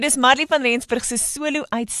Dis Marelie van Rensburg se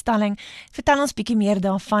solo-uitstalling. Vertel ons bietjie meer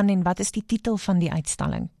daarvan en wat is die titel van die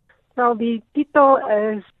uitstalling? Wel, die titel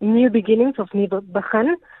is New Beginnings of Nuwe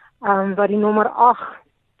Begin, wat die nommer 8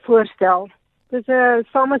 voorstel. Dit is 'n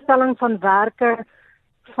samestelling van werke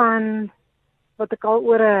van wat ek al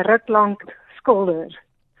oor 'n ruk lank skilder,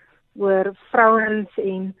 oor vrouens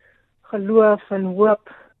en geloof en hoop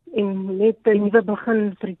en net 'n nuwe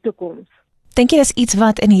begin vir die toekoms. Dink jy dis iets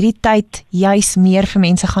wat in hierdie tyd juis meer vir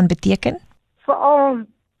mense gaan beteken? Veral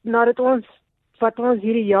nadat ons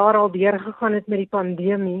hierdie jaar al deurgegaan het met die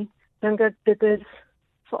pandemie, dink ek dit is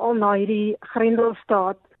veral na hierdie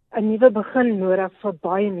grendelstaat 'n nuwe begin nodig vir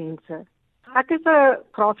baie mense. Ek is 'n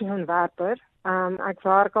grafiese ontwerper. Ek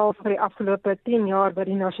werk al vir die afgelope 10 jaar by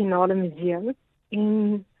die Nasionale Museum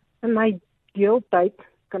en in my deeltyd,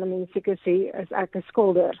 kan 'n mens seker sê, is ek 'n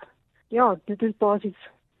skilder. Ja, dit is basies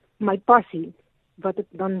my passie wat ek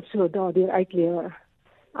dan so daardeur uitlewe.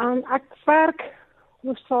 Ek werk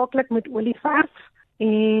hoofsaaklik met olieverf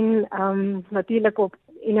en natuurlik op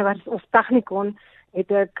universiteit of Technikon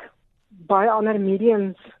het ek baie ander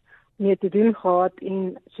mediums mee te doen gehad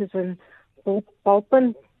en soos 'n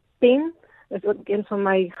ballpen is ook een van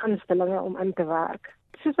my gunstelinge om in te werk.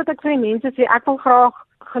 Soos wat ek vir die mense sê, ek wil graag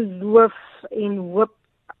geloof en hoop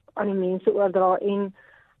aan die mense oordra en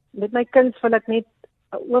met my kuns wil ek net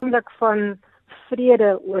 'n oomblik van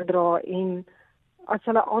vrede oordra en as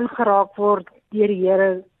hulle aangeraak word deur die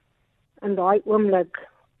Here in daai oomblik,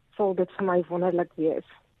 sal dit vir my wonderlik wees.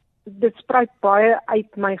 Dit spruit baie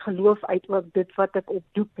uit my geloof uit ook dit wat ek op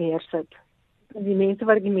doek neersit. Die mense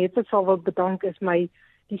wat ek die meeste sal wil bedank is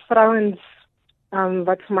die vrouens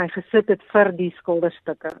wat vir my gesit het vir die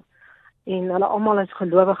skilderstukke. En hulle almal is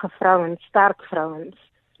gelowige vrouens, sterk vrouens.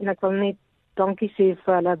 En ek wil net dankie sê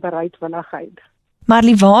vir hulle bereidwilligheid.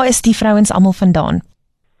 Marelie, waar is die vrouens almal vandaan?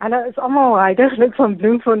 Hulle is almal heiliglik van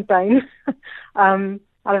Bloemfontein.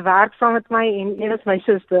 Hulle werk saam met my en een is my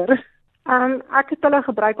suster. Ek het hulle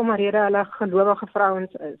gebruik omdat hulle gelowige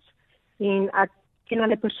vrouens is. En ek ken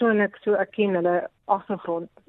hulle persoonlik, so ek ken hulle agtergrond.